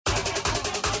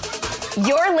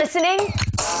You're listening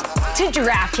to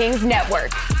DraftKings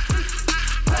Network.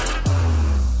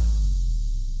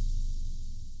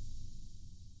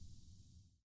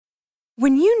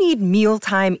 When you need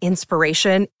mealtime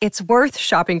inspiration, it's worth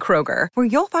shopping Kroger, where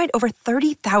you'll find over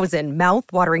 30,000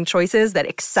 mouth-watering choices that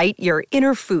excite your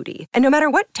inner foodie. And no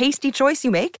matter what tasty choice you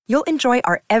make, you'll enjoy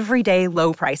our everyday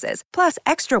low prices, plus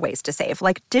extra ways to save,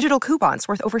 like digital coupons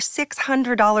worth over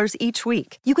 $600 each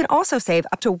week. You can also save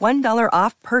up to $1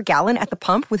 off per gallon at the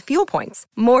pump with fuel points.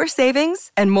 More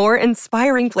savings and more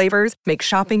inspiring flavors make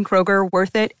shopping Kroger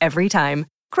worth it every time.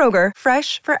 Kroger,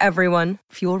 fresh for everyone.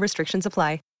 Fuel restrictions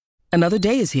apply. Another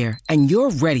day is here, and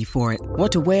you're ready for it.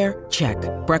 What to wear? Check.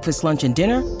 Breakfast, lunch, and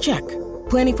dinner? Check.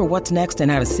 Planning for what's next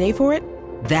and how to save for it?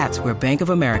 That's where Bank of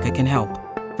America can help.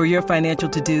 For your financial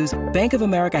to-dos, Bank of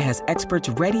America has experts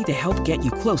ready to help get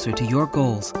you closer to your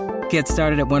goals. Get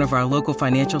started at one of our local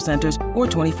financial centers or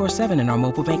 24/7 in our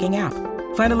mobile banking app.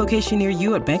 Find a location near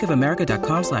you at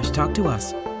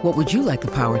bankofamerica.com/talktous. What would you like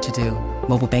the power to do?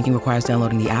 Mobile banking requires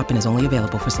downloading the app and is only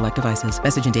available for select devices.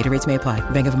 Message and data rates may apply.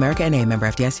 Bank of America N.A., member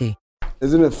FDIC.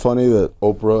 Isn't it funny that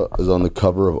Oprah is on the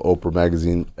cover of Oprah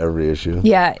magazine every issue?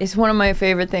 Yeah, it's one of my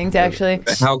favorite things, actually.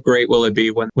 How great will it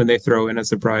be when they throw in a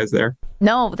surprise there?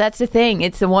 No, that's the thing.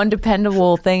 It's the one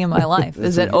dependable thing in my life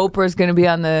is that Oprah's going to be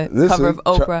on the cover of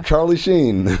Oprah. Charlie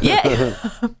Sheen. Yeah.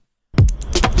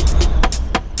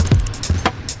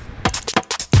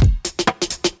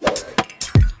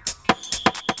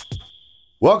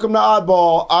 Welcome to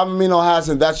Oddball. I'm Amin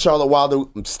Hassan. That's Charlotte Wilder.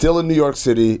 I'm still in New York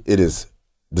City. It is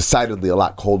decidedly a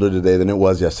lot colder today than it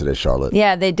was yesterday, Charlotte.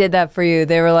 Yeah, they did that for you.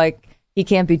 They were like, he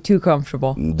can't be too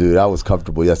comfortable. Dude, I was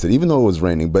comfortable yesterday, even though it was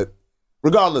raining. But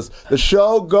regardless, the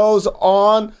show goes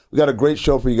on. We got a great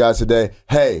show for you guys today.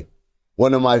 Hey,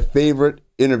 one of my favorite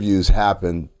interviews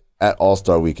happened at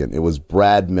All-Star Weekend. It was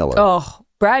Brad Miller. Oh,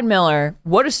 Brad Miller,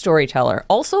 what a storyteller.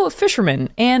 Also a fisherman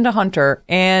and a hunter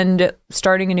and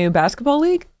starting a new basketball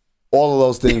league. All of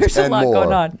those things There's and a lot more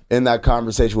going on in that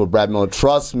conversation with Brad Miller.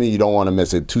 Trust me, you don't want to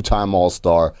miss it. Two-time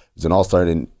All-Star. He was an All-Star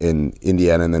in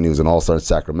Indiana, and then he was an All-Star in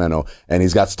Sacramento. And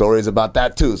he's got stories about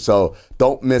that, too. So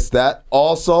don't miss that.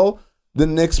 Also, the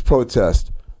Knicks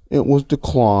protest. It was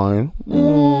declined.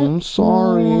 I'm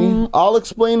sorry. I'll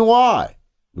explain why.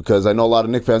 Because I know a lot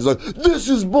of Knicks fans are like, this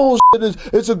is bullshit.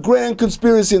 It's a grand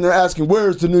conspiracy. And they're asking,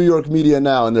 where's the New York media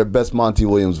now? In their best Monty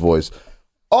Williams voice.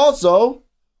 Also,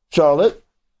 Charlotte.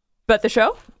 Bet the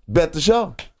show? Bet the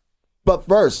show. But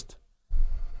first.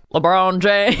 LeBron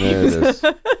James. There it is.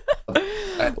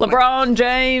 LeBron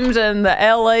James and the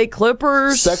LA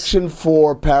Clippers. Section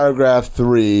 4, paragraph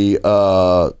 3,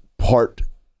 part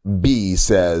B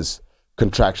says,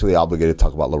 contractually obligated to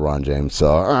talk about LeBron James.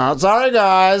 So, sorry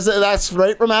guys, that's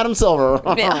straight from Adam Silver.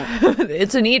 Yeah.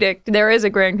 It's an edict. There is a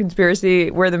grand conspiracy.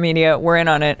 We're the media. We're in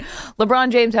on it.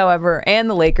 LeBron James, however, and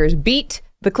the Lakers beat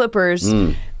the Clippers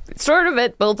sort of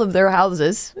at both of their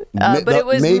houses. But it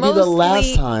was maybe mostly, the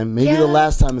last time. Maybe the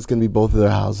last time it's going to be both of their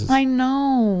houses. I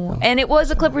know. And it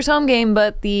was a Clippers home game,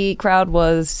 but the crowd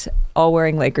was all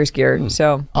wearing Lakers gear.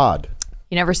 So odd.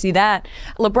 You never see that.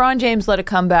 LeBron James led a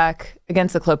comeback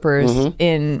against the Clippers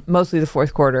in mostly the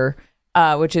fourth quarter,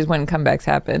 which is when comebacks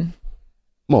happen.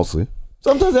 Mostly.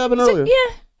 Sometimes they happen earlier.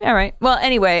 Yeah. All right. Well,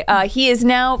 anyway, he is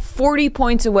now 40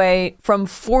 points away from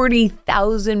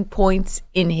 40,000 points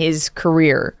in his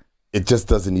career. It just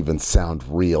doesn't even sound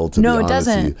real, to be honest it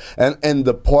doesn't. with you. And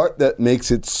the part that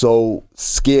makes it so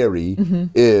scary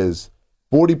is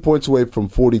 40 points away from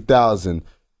 40,000.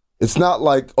 It's not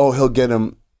like, oh, he'll get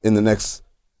him in the next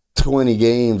 20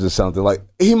 games or something. Like,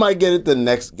 he might get it the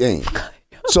next game.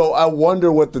 So I wonder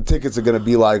what the tickets are going to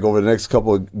be like over the next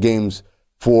couple of games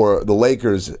for the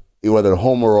Lakers, whether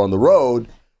home or on the road,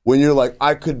 when you're like,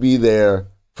 I could be there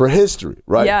for history,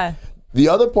 right? Yeah. The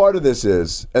other part of this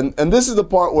is, and this is the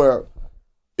part where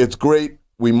it's great,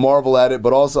 we marvel at it,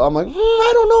 but also I'm like,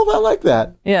 I don't know if I like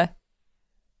that. Yeah.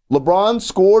 LeBron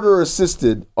scored or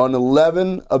assisted on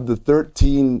 11 of the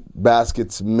 13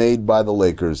 baskets made by the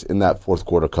Lakers in that fourth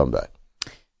quarter comeback.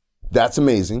 That's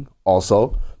amazing.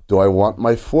 Also, do I want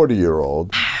my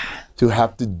 40-year-old to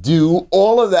have to do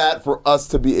all of that for us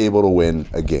to be able to win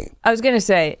a game? I was going to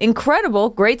say, incredible,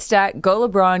 great stat, go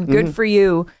LeBron, good for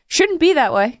you. Shouldn't be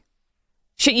that way.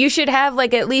 You should have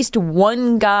like at least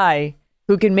one guy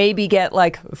who can maybe get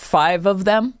like 5 of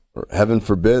them. Or heaven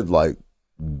forbid, like,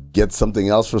 get something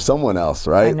else for someone else,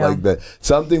 right? I know. Like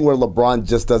something where LeBron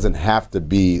just doesn't have to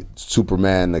be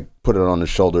Superman, like put it on his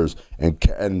shoulders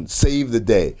and save the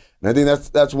day. And I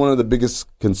think that's one of the biggest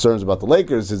concerns about the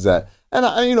Lakers is that, and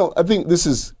I think this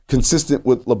is consistent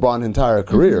with LeBron's entire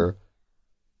career.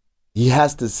 He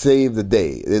has to save the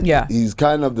day. He's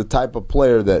kind of the type of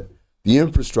player that the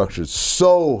infrastructure is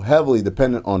so heavily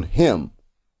dependent on him.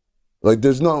 Like,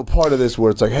 there's no part of this where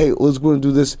it's like, hey, let's go and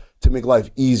do this to make life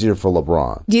easier for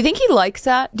LeBron. Do you think he likes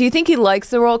that? Do you think he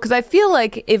likes the role? Because I feel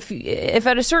like if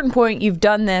at a certain point you've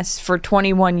done this for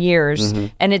 21 years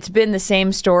and it's been the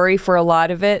same story for a lot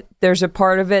of it, there's a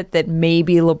part of it that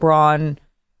maybe LeBron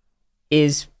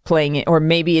is playing it, or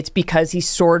maybe it's because he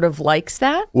sort of likes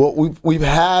that. Well, we've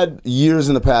had years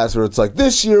in the past where it's like,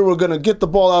 this year we're going to get the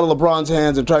ball out of LeBron's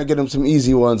hands and try and get him some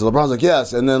easy ones. And LeBron's like,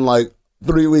 yes. And then, like,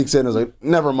 3 weeks in, it's like,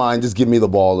 never mind, just give me the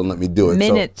ball and let me do it.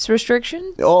 Minutes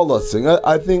restriction? All those things.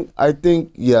 I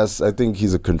think, yes, I think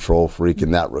he's a control freak in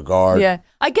that regard. Yeah.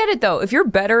 I get it, though. If you're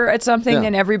better at something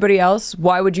than everybody else,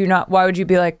 why would you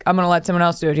be like, I'm going to let someone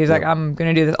else do it? He's like, I'm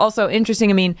going to do this. Also, interesting,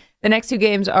 I mean, the next 2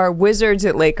 games are Wizards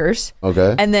at Lakers.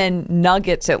 Okay. And then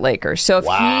Nuggets at Lakers. So if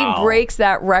he breaks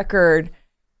that record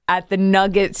at the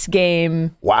Nuggets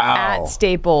game at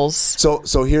Staples.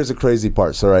 So here's the crazy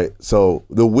part. So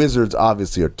the Wizards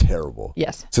obviously are terrible.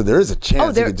 Yes. So there is a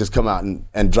chance he could just come out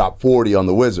and drop 40 on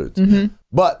the Wizards.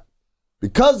 But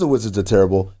because the Wizards are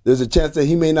terrible, there's a chance that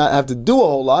he may not have to do a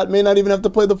whole lot, may not even have to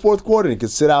play the fourth quarter. He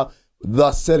could sit out,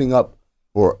 thus setting up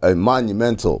for a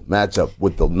monumental matchup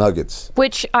with the Nuggets.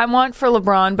 Which I want for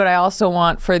LeBron, but I also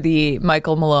want for the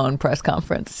Michael Malone press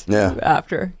conference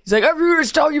after. He's like,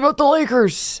 everyone's talking about the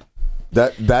Lakers.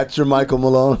 That's your Michael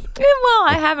Malone? Well,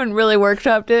 I haven't really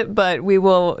workshopped it, but we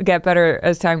will get better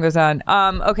as time goes on.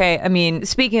 Okay, I mean,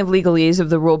 speaking of legalese of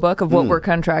the rule book, of what we're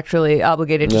contractually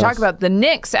obligated to talk about, the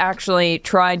Knicks actually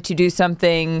tried to do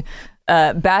something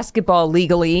basketball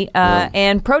legally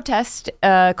and protest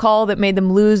a call that made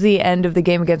them lose the end of the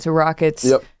game against the Rockets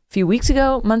a few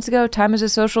months ago. Time is a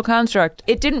social construct.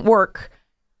 It didn't work.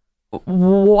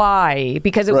 Why?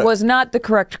 Because it was not the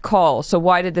correct call. So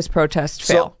why did this protest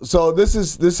fail? So this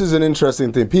is an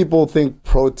interesting thing. People think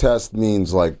protest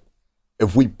means like,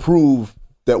 if we prove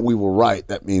that we were right,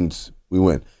 that means we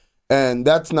win. And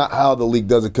that's not how the league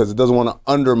does it, because it doesn't want to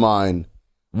undermine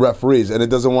referees, and it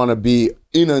doesn't want to be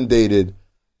inundated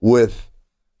with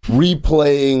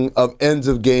replaying of ends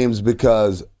of games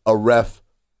because a ref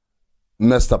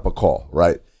messed up a call,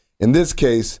 right? In this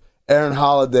case, Aaron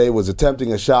Holiday was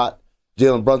attempting a shot.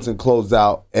 Jalen Brunson closed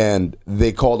out, and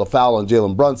they called a foul on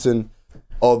Jalen Brunson,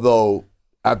 although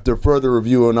after further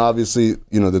review and obviously,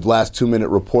 the last 2-minute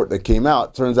report that came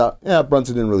out, turns out,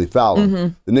 Brunson didn't really foul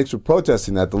him. The Knicks were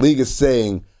protesting that. The league is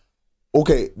saying,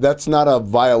 okay, that's not a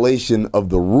violation of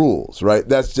the rules, right?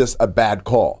 That's just a bad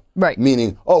call. Right.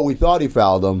 Meaning, we thought he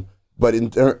fouled him, but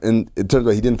in terms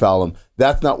of he didn't foul him,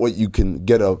 that's not what you can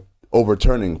get a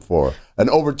overturning for. An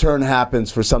overturn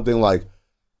happens for something like,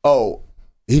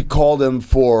 he called him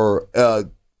for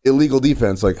illegal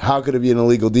defense. Like, how could it be an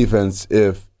illegal defense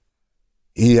if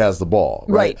he has the ball,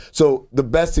 right? So the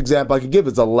best example I could give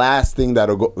is the last thing that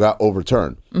got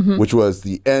overturned, which was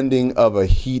the ending of a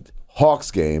Heat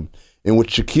Hawks game in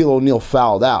which Shaquille O'Neal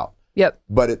fouled out. Yep.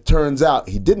 But it turns out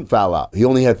he didn't foul out. He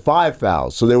only had 5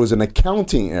 fouls. So there was an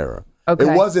accounting error. Okay.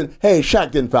 It wasn't, hey,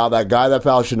 Shaq didn't foul that guy. That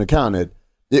foul shouldn't have counted.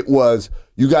 It was,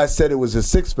 you guys said it was his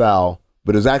 6th foul,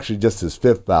 but it was actually just his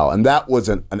 5th foul. And that was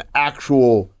an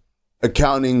actual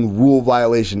accounting rule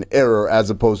violation error as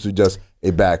opposed to just a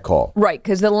bad call. Right,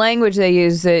 because the language they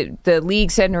use, the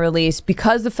league said in a release,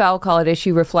 because the foul call at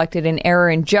issue reflected an error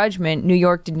in judgment, New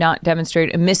York did not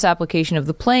demonstrate a misapplication of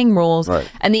the playing rules,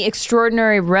 and the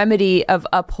extraordinary remedy of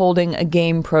upholding a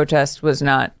game protest was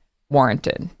not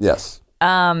warranted. Yes.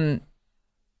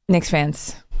 Knicks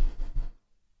fans.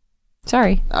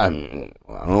 Sorry. I don't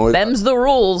know. Them's the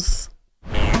rules.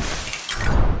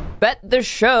 Bet the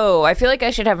Show. I feel like I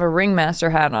should have a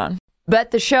ringmaster hat on.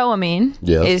 Bet the Show,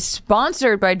 is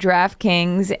sponsored by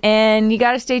DraftKings, and you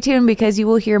got to stay tuned because you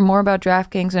will hear more about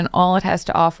DraftKings and all it has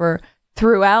to offer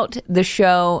throughout the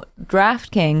show.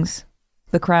 DraftKings,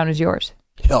 the crown is yours.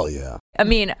 Hell yeah.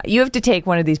 You have to take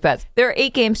one of these bets. There are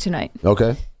 8 games tonight.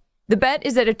 Okay. The bet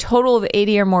is that a total of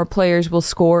 80 or more players will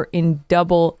score in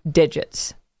double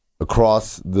digits.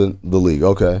 Across the league.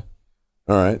 Okay.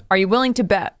 All right. Are you willing to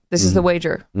bet? This is the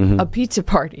wager. A pizza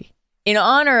party. In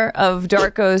honor of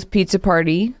Darko's pizza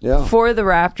party for the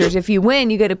Raptors, if you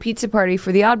win, you get a pizza party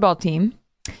for the oddball team.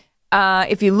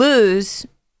 If you lose,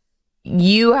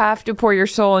 you have to pour your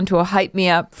soul into a hype me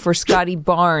up for Scotty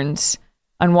Barnes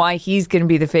on why he's going to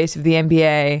be the face of the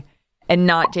NBA and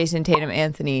not Jason Tatum,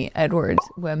 Anthony Edwards,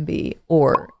 Wemby,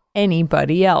 or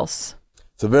anybody else.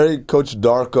 It's a very Coach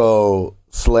Darko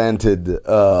slanted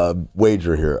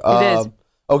wager here. It is.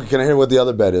 Okay, can I hear what the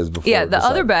other bet is before? Yeah, the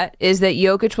other bet is that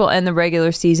Jokic will end the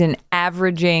regular season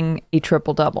averaging a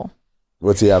triple-double.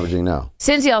 What's he averaging now?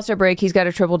 Since the All-Star break, he's got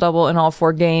a triple-double in all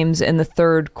 4 games in the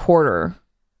third quarter.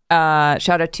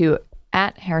 Shout out to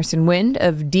at Harrison Wind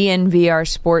of DNVR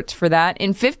Sports for that.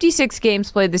 In 56 games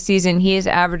played this season, he is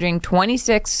averaging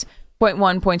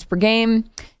 26.1 points per game,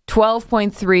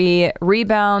 12.3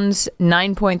 rebounds,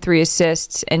 9.3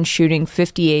 assists, and shooting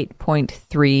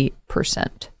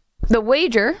 58.3%. The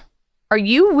wager, are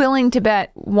you willing to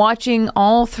bet watching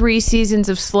all 3 seasons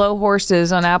of Slow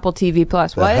Horses on Apple TV+?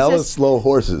 The hell is Slow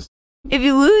Horses? If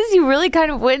you lose, you really kind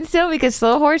of win still, because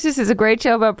Slow Horses is a great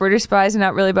show about British spies and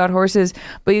not really about horses.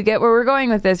 But you get where we're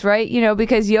going with this, right? You know,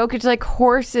 because Jokic like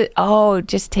horses. Oh,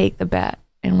 just take the bet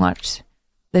and watch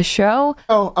the show.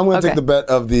 Oh, I'm going to take the bet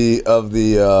of the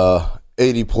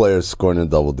 80 players scoring in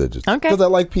double digits. Okay. Because I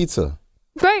like pizza.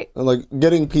 Right. And like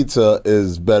getting pizza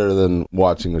is better than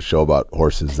watching a show about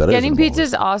horses. Getting pizza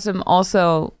is awesome.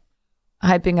 Also,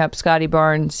 hyping up Scotty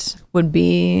Barnes would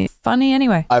be funny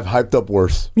anyway. I've hyped up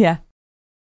worse. Yeah.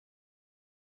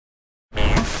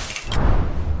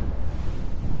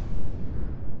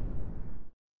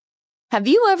 Have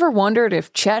you ever wondered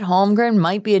if Chet Holmgren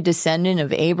might be a descendant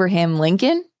of Abraham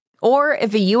Lincoln? Or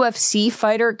if a UFC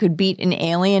fighter could beat an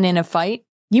alien in a fight?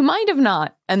 You might have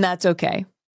not, and that's okay.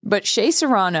 But Shea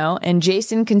Serrano and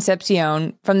Jason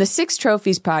Concepcion from the Six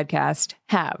Trophies podcast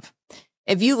have.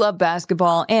 If you love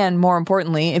basketball and, more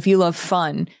importantly, if you love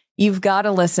fun, you've got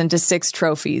to listen to Six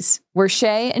Trophies, where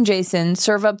Shea and Jason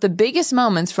serve up the biggest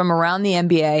moments from around the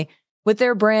NBA with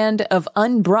their brand of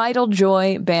unbridled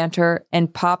joy, banter,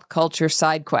 and pop culture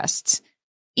side quests.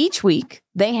 Each week,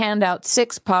 they hand out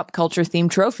 6 pop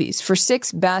culture-themed trophies for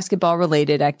 6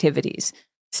 basketball-related activities.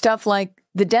 Stuff like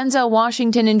the Denzel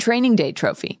Washington in Training Day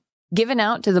trophy, given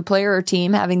out to the player or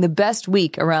team having the best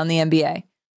week around the NBA.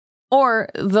 Or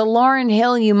the Lauryn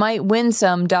Hill you might win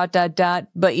some ...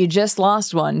 but you just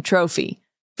lost one trophy,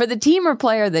 for the team or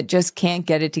player that just can't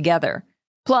get it together.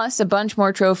 Plus, a bunch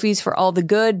more trophies for all the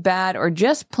good, bad, or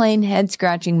just plain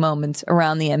head-scratching moments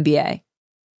around the NBA.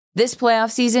 This playoff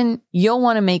season, you'll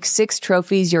want to make Six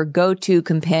Trophies your go-to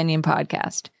companion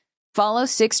podcast. Follow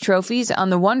Six Trophies on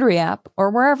the Wondery app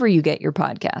or wherever you get your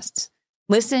podcasts.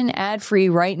 Listen ad-free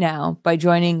right now by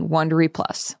joining Wondery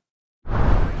Plus.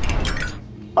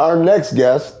 Our next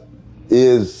guest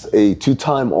is a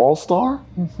 2-time All-Star,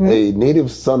 a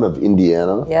native son of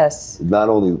Indiana. Yes. Not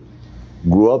only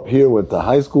grew up here, went to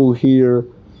high school here,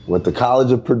 went to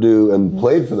college at Purdue, and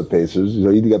played for the Pacers. You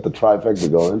know, you got the trifecta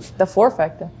going. The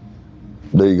fourfecta.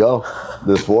 There you go.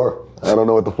 There's 4. I don't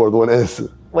know what the 4th one is.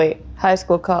 Wait, high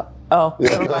school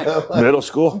never mind. Middle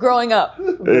school? Growing up.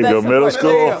 There you go, middle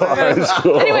school, high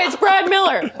school. Anyway, it's Brad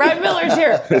Miller. Brad Miller's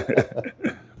here.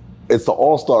 It's the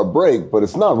All-Star break, but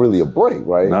it's not really a break,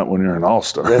 right? Not when you're an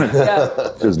All-Star.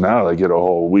 Because now they get a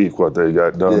whole week, what they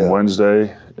got done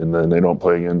Wednesday, and then they don't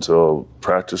play until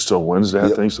practice till Wednesday, I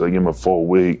think, so they give them a full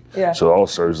week. Yeah. So the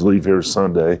All-Stars leave here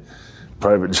Sunday,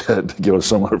 private jet to go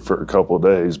somewhere for a couple of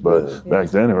days. But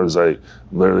back then it was like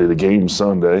literally the game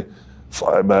Sunday,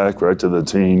 fly back right to the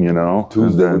team, you know.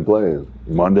 Tuesday we're playing.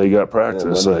 Monday got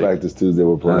practice. Monday practice, Tuesday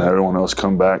we're playing. And everyone else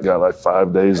come back, got like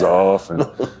 5 days off, and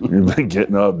you've been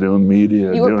getting up, doing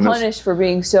media. You were punished for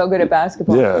being so good at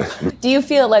basketball. Yeah. Do you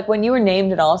feel like when you were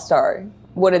named an All-Star,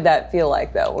 what did that feel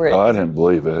like though? I didn't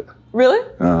believe it. Really?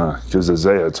 Because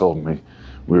Isaiah told me.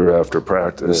 We were after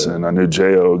practice, and I knew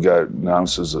J.O. got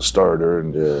announced as a starter,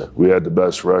 and we had the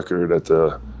best record at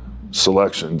the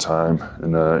selection time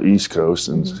in the East Coast,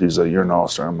 and he's like, "You're an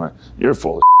All-Star." I'm like, "You're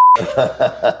full of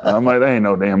I'm like, "There ain't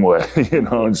no damn way," you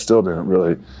know, and still didn't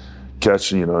really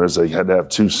catch, you know, as they had to have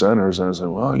 2 centers, and I was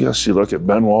like, well, I guess you look at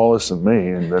Ben Wallace and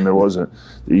me, and then there wasn't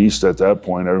the East at that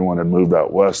point. Everyone had moved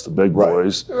out west, the big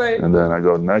boys, and then I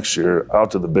go next year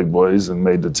out to the big boys and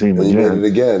made the team again. You made it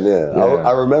again, I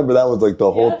remember that was like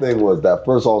the whole thing was that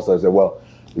first All-Star said, well,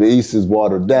 the East is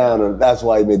watered down, and that's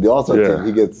why he made the All-Star team.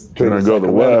 He gets traded. And I go to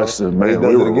the West, and man,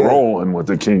 we were rolling with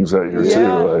the Kings that year too.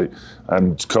 Like,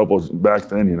 and back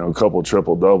then, you know, a couple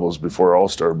triple doubles before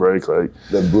All-Star break, like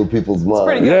that blew people's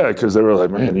mind. Yeah, because they were like,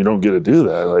 man, you don't get to do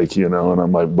that, like, you know. And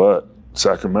I'm like, but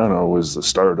Sacramento was the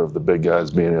start of the big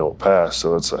guys being able to pass,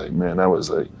 so it's like, man, that was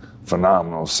a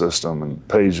phenomenal system. And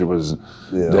Page was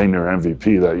dang near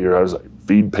MVP that year. I was like,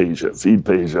 feed Page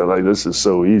it. Like, this is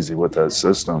so easy with that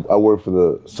system. I work for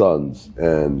the Suns,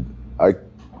 and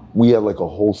we had like a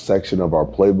whole section of our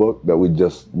playbook that we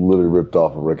just literally ripped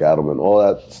off of Rick Adelman. All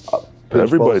that.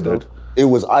 Everybody did. It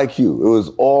was IQ. It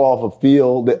was all off of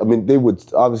field. I mean, they would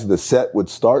obviously the set would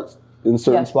start in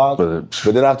certain spots,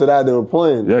 but then after that they were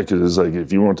playing. Yeah, because it's like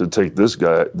if you want to take this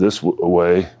guy this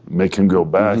away, make him go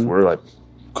back. We're like,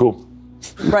 cool.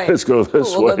 Right. Let's go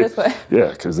this way. Go this way.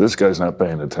 Yeah, because this guy's not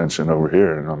paying attention over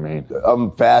here. And I mean,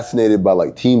 I'm fascinated by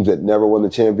like teams that never won the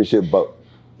championship, but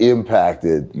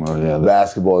impacted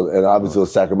basketball, and obviously the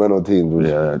Sacramento team.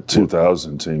 That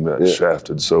 2000 team got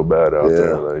shafted so bad out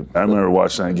there. Like, I remember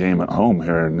watching that game at home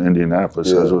here in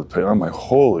Indianapolis. I was with I'm like,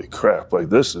 holy crap! Like,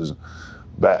 this is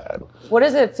bad. What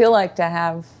does it feel like to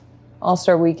have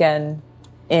All-Star Weekend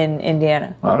in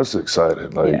Indiana? I was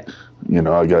excited. Like, you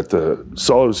know, I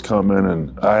saw it was coming,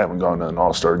 and I haven't gone to an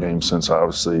All-Star game since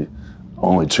obviously.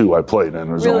 Only 2 I played in.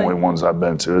 It was the only ones I've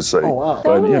been to. It's like,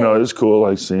 but you know, it's cool.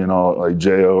 Like seeing like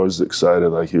J.O. was excited.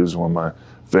 Like he was one of my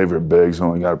favorite bigs.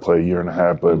 Only got to play a year and a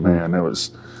half, but man, it was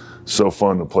so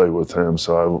fun to play with him.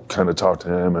 So I kind of talked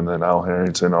to him, and then Al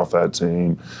Harrington off that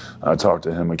team. I talk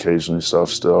to him occasionally,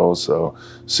 stuff still. So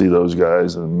see those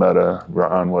guys and Meta,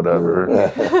 Ron, whatever.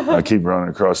 I keep running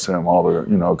across him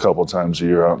a couple times a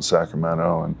year out in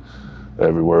Sacramento and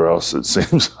everywhere else. It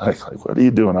seems like what are you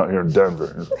doing out here in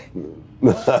Denver?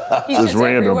 Just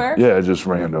random. Everywhere? Yeah, just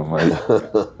random. Like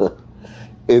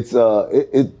it's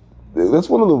that's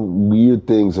one of the weird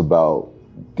things about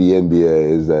the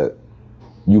NBA is that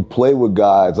you play with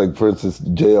guys, like for instance,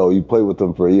 J.O., you play with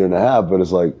them for a year and a half, but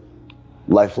it's like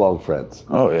lifelong friends.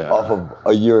 Oh, yeah. Off of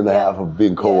a year and a half of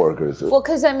being coworkers. Well,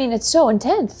 because, I mean, it's so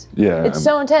intense. Yeah. It's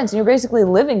so intense, and you're basically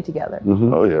living together.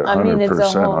 Oh, yeah, 100% I mean,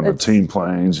 it's on the team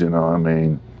planes, you know, I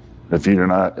mean, if you're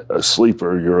not a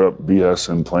sleeper, you're up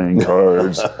BSing, playing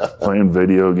cards, playing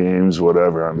video games,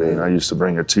 whatever. I mean, I used to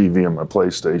bring a TV and my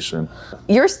PlayStation.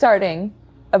 You're starting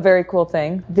a very cool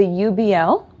thing, the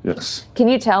UBL. Yes. Can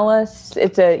you tell us,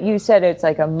 you said it's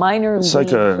like a minor league? It's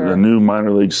like a new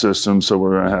minor league system. So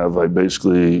we're going to have we're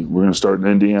going to start in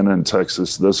Indiana and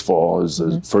Texas this fall is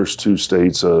the first 2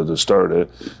 states to start it.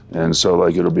 And so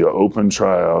it'll be an open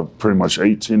tryout, pretty much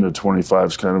 18 to 25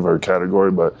 is kind of our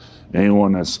category, but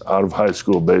anyone that's out of high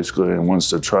school basically and wants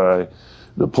to try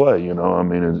to play, you know, I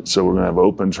mean, so we're going to have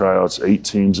open tryouts, 8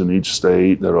 teams in each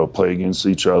state that'll play against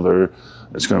each other.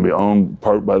 It's going to be owned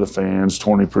part by the fans.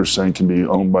 20% can be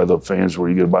owned by the fans where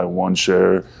you get to buy 1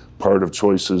 share, part of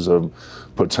choices of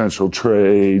potential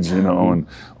trades, you know, and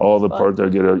all the part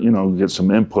that get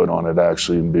some input on it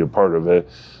actually and be a part of it.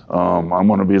 I'm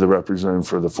going to be the representative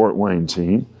for the Fort Wayne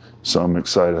team, so I'm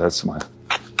excited.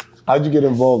 How'd you get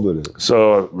involved with it?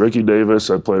 So Ricky Davis,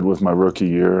 I played with my rookie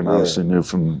year, and obviously knew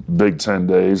from Big 10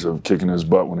 days of kicking his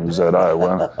butt when he was at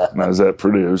Iowa, and I was at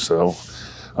Purdue, so.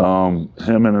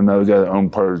 Him and another guy that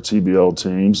owned part of TBL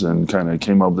teams and kind of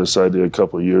came up with this idea a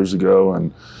couple of years ago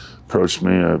and approached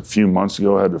me a few months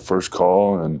ago. I had the first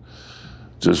call and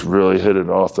just really hit it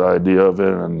off, the idea of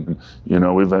it. And, you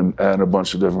know, we've added a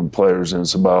bunch of different players, and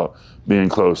it's about being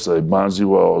close. Like Bonzi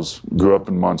Wells grew up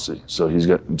in Muncie, so he's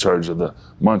got in charge of the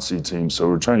Muncie team. So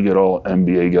we're trying to get all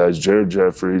NBA guys. Jared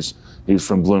Jeffries, he's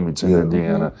from Bloomington,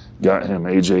 Indiana. Got him.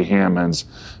 AJ Hammonds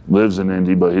lives in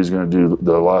Indy, but he's going to do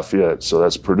the Lafayette, so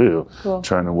that's Purdue. Cool.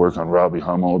 Trying to work on Robbie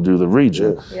Hummel, do the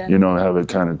region. You know, have it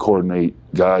kind of coordinate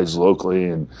guys locally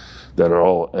and that are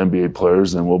all NBA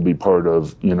players. Then we'll be part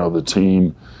of, you know, the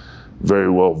team.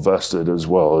 Very well vested as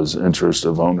well as interest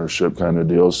of ownership kind of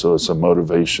deal. So it's a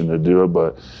motivation to do it.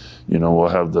 But, you know, we'll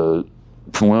have the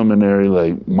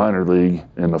preliminary minor league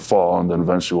in the fall, and then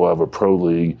eventually we'll have a pro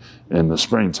league in the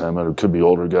springtime. And it could be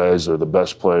older guys or the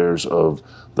best players of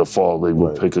the fall league.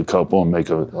 We'll pick a couple and make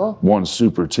one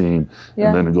super team.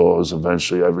 And then the goal is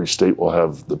eventually every state will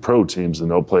have the pro teams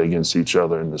and they'll play against each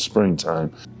other in the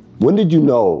springtime. When did you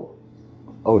know,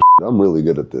 I'm really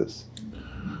good at this?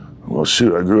 Well,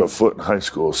 shoot, I grew a foot in high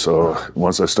school, so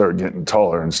once I started getting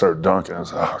taller and started dunking, I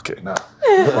was like, okay,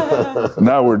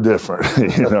 now we're different,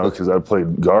 you know, because I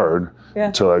played guard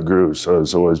until I grew, so I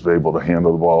was always able to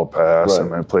handle the ball, pass,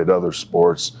 and I played other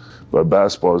sports. But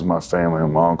basketball is my family.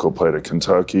 My uncle played at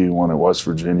Kentucky, one at West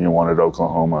Virginia, one at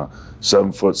Oklahoma.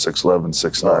 7 foot, 6'11",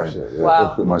 6'9".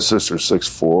 Wow. My sister's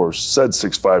 6'4", said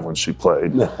 6'5" when she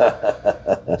played.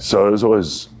 So it was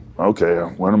always, okay,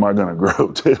 when am I going to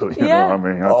grow too? You know, I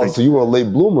mean, I think, so you were a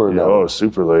late bloomer now. Oh,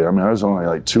 super late. I mean, I was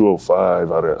only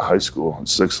 205 out of high school,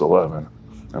 6'11".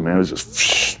 I mean, it was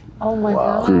just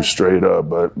grew straight up.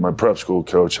 But my prep school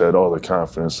coach had all the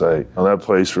confidence. That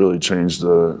place really changed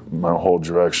my whole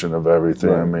direction of everything.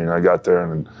 Right. I mean, I got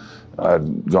there and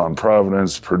I'd gone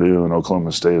Providence, Purdue, and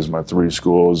Oklahoma State as my 3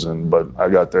 schools. But I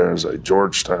got there and it was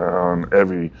Georgetown,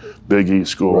 every Big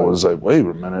East school was wait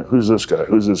a minute, who's this guy?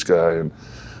 Who's this guy? And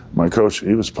my coach,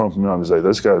 he was pumping me on. He's like,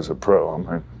 this guy's a pro. I'm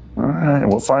like, all right,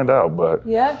 we'll find out. But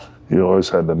he always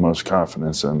had the most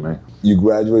confidence in me. You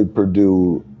graduate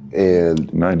Purdue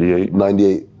and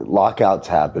 98 lockouts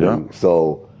happening. Yeah.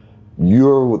 So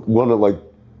you're one of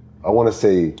I want to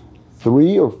say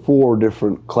 3 or 4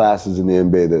 different classes in the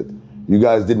NBA that you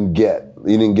guys didn't get.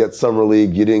 You didn't get summer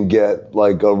league. You didn't get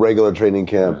a regular training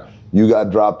camp. You got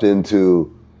dropped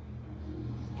into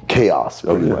chaos,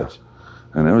 pretty much.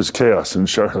 And it was chaos in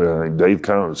Charlotte. I think Dave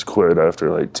Counts quit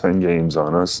after like 10 games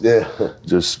on us. Yeah.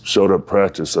 Just showed up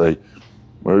practice like,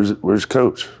 where's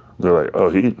coach? They're like, oh,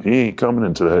 he ain't coming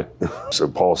in today. So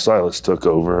Paul Silas took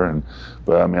over.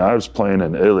 But I mean, I was playing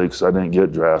in Italy because I didn't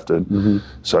get drafted.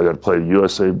 So I got to play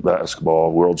USA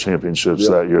basketball, world championships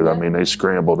that year. I mean, they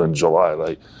scrambled in July.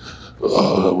 Like,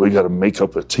 we got to make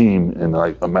up a team in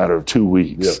like a matter of 2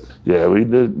 weeks. Yeah, we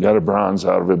got a bronze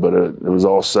out of it, but it was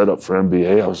all set up for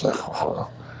NBA. I was like, oh,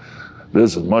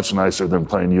 this is much nicer than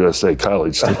playing USA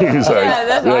college teams. We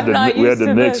had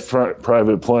the Knicks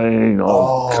private plane,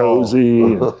 all cozy,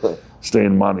 and staying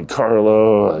in Monte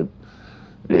Carlo.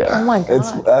 Oh my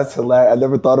God. That's hilarious. I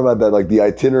never thought about that. Like the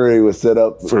itinerary was set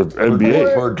up for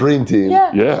NBA. For a dream team.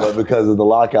 Yeah. But because of the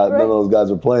lockout, none of those guys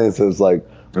were playing, so it's like.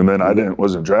 And then I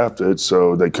wasn't drafted,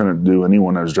 so they couldn't do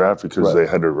anyone that was drafted because they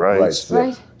had their rights.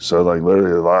 So like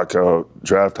literally the lockout,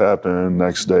 draft happened,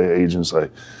 next day agents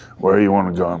like, where do you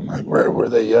want to go? I'm like, where were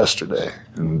they yesterday?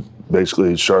 And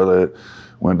basically Charlotte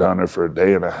went down there for a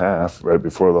day and a half right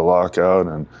before the lockout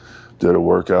and did a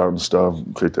workout and stuff,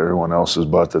 kicked everyone else's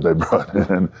butt that they brought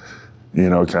in, you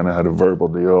know, kind of had a verbal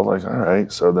deal, like, all right.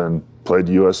 So then played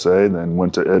USA, then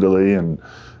went to Italy and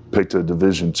picked a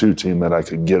Division II team that I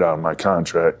could get on my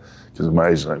contract because my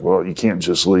agent's like, well, you can't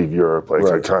just leave Europe, like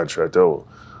a contract.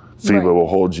 FIBA will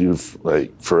hold you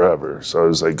like forever. So I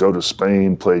was like, go to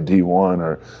Spain, play D1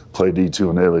 or play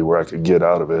D2 in Italy where I could get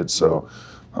out of it. So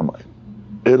I'm like,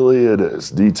 Italy it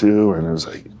is, D2. And it was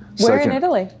like, where in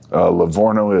Italy?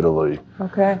 Livorno, Italy.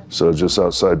 Okay. So just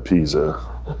outside Pisa.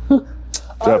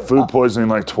 Got food poisoning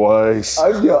like twice.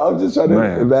 I'm just trying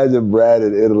to imagine Brad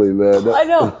in Italy, man. I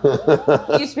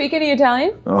know. You speak any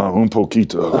Italian? Un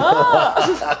poquito.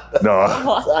 No,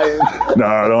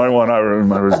 the only one I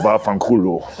remember is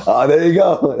vaffanculo. Oh, there you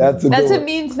go. That's a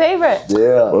Mean's favorite.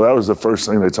 Yeah. Well, that was the first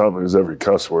thing they taught me was every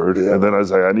cuss word. Yeah. And then I was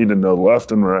like, I need to know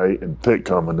left and right and pick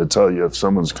coming to tell you if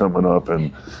someone's coming up.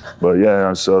 But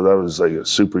yeah, so that was like a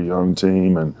super young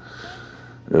team. And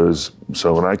it was,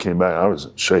 so when I came back, I was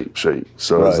in shape.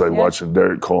 So I was like watching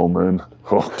Derek Coleman.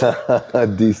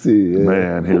 DC,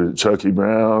 Man, he was Chucky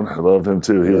Brown. I loved him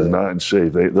too. He was not in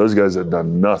shape. Those guys had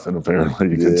done nothing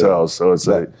apparently. You can tell. So it's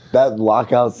like that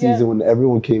lockout season when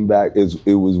everyone came back.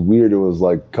 It was weird. It was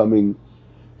like coming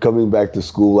back to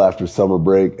school after summer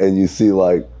break, and you see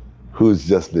like who's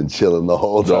just been chilling the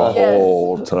whole time.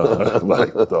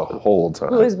 Like the whole time.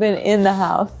 Who has been in the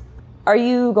house. Are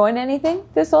you going to anything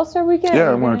this All-Star weekend?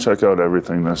 Yeah, I'm going to check out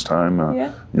everything this time.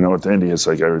 You know, with Indy, it's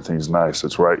like everything's nice.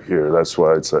 It's right here. That's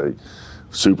why it's like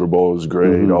Super Bowl is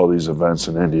great. All these events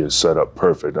in Indy is set up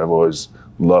perfect. I've always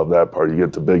loved that part. You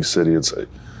get the big city, it's like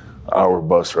hour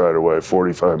bus ride away,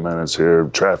 45 minutes here.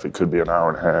 Traffic could be an hour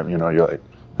and a half. You know, you're like,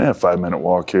 5-minute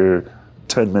walk here,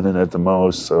 10-minute at the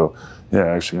most. So, yeah,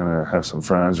 actually going to have some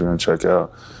friends. We're going to check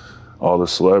out all the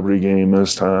celebrity game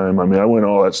this time. I mean, I went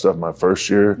all that stuff my first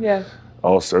year. Yeah.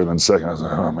 All-Star, then second, I was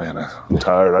like, oh man, I'm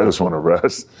tired. I just want to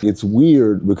rest. It's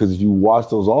weird because if you watch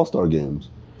those All-Star games,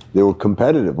 they were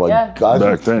competitive. Like guys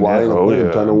back then, trying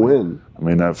to win. I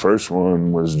mean, that first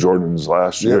one was Jordan's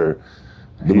last year.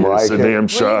 He hit the damn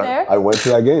shot. I went to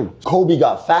that game. Kobe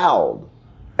got fouled,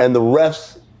 and the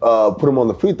refs put him on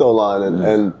the free throw line,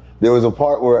 and there was a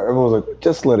part where everyone was like,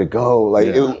 just let it go. Like,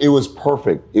 it was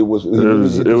perfect. It was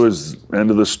end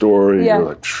of the story. Yeah. You're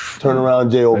like, turn around,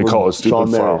 Jay, over. They call it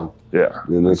stupid foul. Yeah.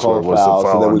 And they call it foul,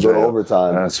 so then we go to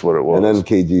overtime. That's what it was. And then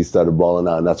KG started balling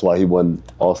out, and that's why he won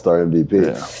All-Star MVP.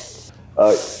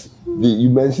 Yeah. You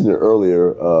mentioned it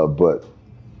earlier, but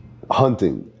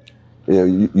hunting. You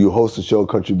know, you host a show,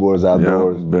 Country Boys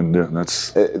Outdoors. Yeah, been doing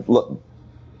that's. Look,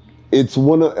 it's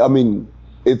one of. I mean,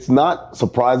 it's not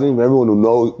surprising. Everyone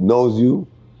who knows you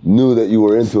knew that you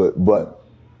were into it, but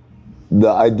the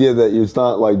idea that it's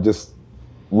not like just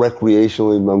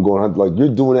recreationally, I'm going hunting. Like,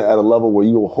 you're doing it at a level where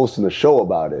you were hosting a show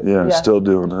about it. Yeah, still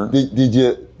doing it.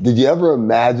 Did you ever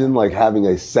imagine like having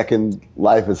a second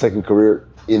life and second career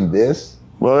in this?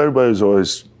 Well, everybody's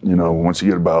always, you know, once you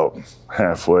get about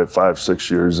halfway,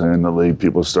 5-6 years in the league,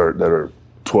 people start that are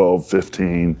 12,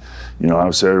 15. You know,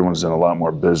 obviously everyone's in a lot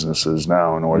more businesses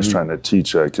now and always trying to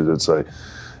teach that because it's like,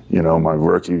 you know, my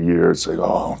rookie year, it's like,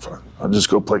 oh, I'll just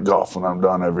go play golf when I'm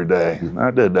done every day. And I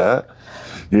did that.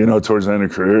 You know, towards the end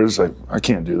of career, it's like, I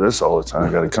can't do this all the time.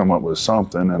 I got to come up with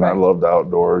something. And I loved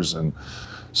outdoors. And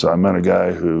so I met a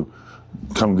guy who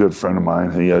become a good friend of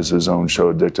mine. He has his own show,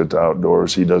 Addicted to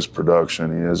Outdoors. He does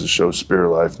production. He has a show, Spear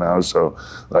Life, now. So,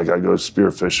 like, I go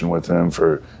spear fishing with him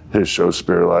for his show,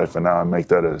 Spear Life, and now I make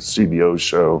that a CBO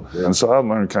show. Yeah. And so I've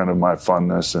learned kind of my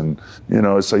funness, and, you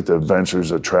know, it's like the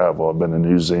adventures of travel. I've been to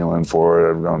New Zealand for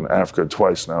it. I've gone to Africa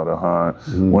twice now to hunt.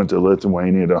 Went to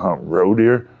Lithuania to hunt roe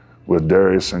deer with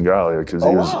Darius Sangalia, because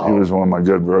he was one of my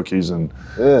good rookies in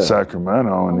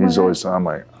Sacramento, and he's always saying, I'm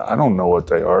like, I don't know what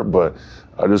they are, but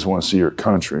I just want to see your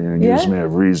country, and it gives me a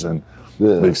reason,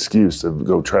 the excuse to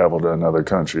go travel to another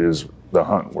country is the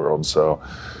hunt world. So,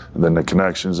 and then the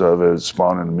connections of it,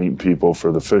 spawning and meeting people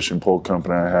for the fishing pole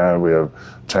company I have. We have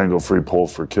Tango Free Pole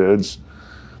for Kids,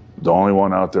 the only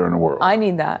one out there in the world. I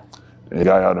need that. A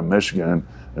guy out of Michigan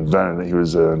invented it. He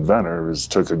was an inventor.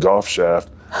 Took a golf shaft,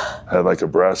 had like a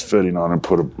brass fitting on it,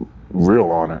 put a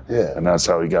reel on it, and that's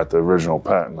how he got the original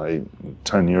patent like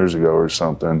 10 years ago or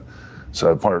something. So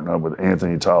I partnered up with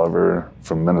Anthony Tolliver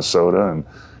from Minnesota, and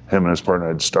him and his partner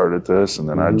had started this, and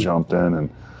then I jumped in, and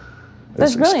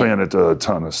it's expanded to a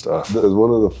ton of stuff.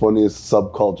 One of the funniest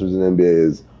subcultures in NBA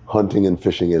is hunting and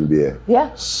fishing NBA.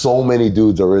 Yeah. So many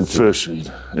dudes are into fishing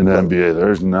in the NBA.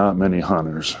 There's not many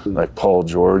hunters. Like Paul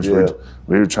George, we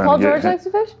were trying Paul to get George likes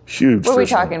to fish? Huge What are we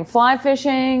fisherman. talking? Fly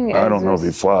fishing? I don't know if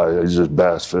he fly. He's just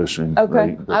bass fishing.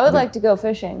 Okay. I would like to go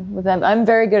fishing with them. I'm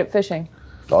very good at fishing.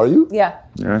 Are you? Yeah.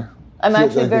 Yeah. I'm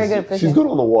actually very good at fishing. She's good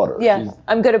on the water. Yeah.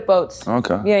 I'm good at boats.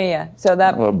 Okay. Yeah. So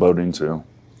that. I love boating too.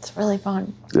 It's really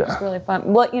fun. Yeah. It's really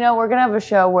fun. Well, you know, we're going to have a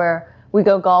show where we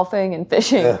go golfing and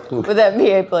fishing with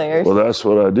NBA players. Well, that's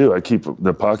what I do. I keep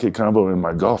the pocket combo in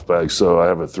my golf bag, so I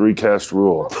have a 3-cast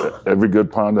rule. Every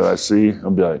good pond that I see,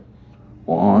 I'll be like,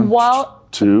 1,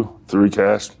 2, 3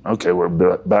 cast. Okay, we're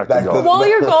back to golf. While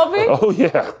you're golfing? Oh,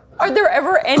 yeah. Are there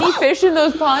ever any fish in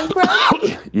those ponds, bro?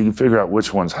 You can figure out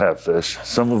which ones have fish.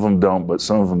 Some of them don't, but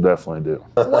some of them definitely do.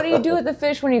 What do you do with the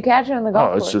fish when you catch it on the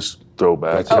golf course? It's just throw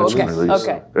back, catch and release.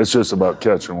 Okay. It's just about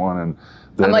catching one and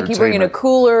the I'm like, you bring in a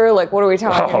cooler, like, what are we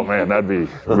talking? Oh man, that'd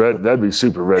be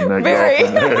super redneck Very.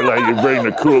 golfing. Like you bring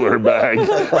the cooler bag.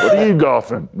 What are you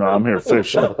golfing? No, I'm here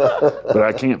fishing. But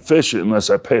I can't fish it unless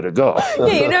I pay to golf. Yeah,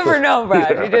 you never know,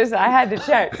 Brad. Yeah. I had to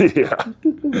check. Yeah,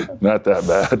 not that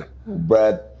bad.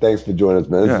 Brad, thanks for joining us,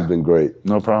 man. This has been great.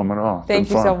 No problem at all. Thank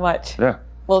you so much. Yeah.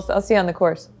 Well, I'll see you on the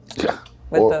course. Yeah.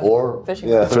 Or fishing.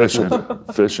 Yeah.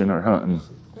 Fishing or hunting.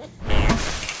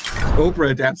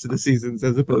 Oprah adapts to the seasons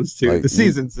as opposed to the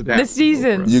seasons adapt. The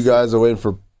seasons. You guys are waiting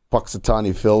for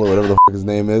Puxatani Phil or whatever the fuck his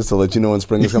name is to let you know when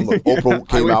spring is coming. Oprah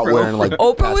came out wearing like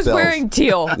Oprah was pastels. wearing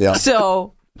teal. Yeah.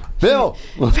 So Phil.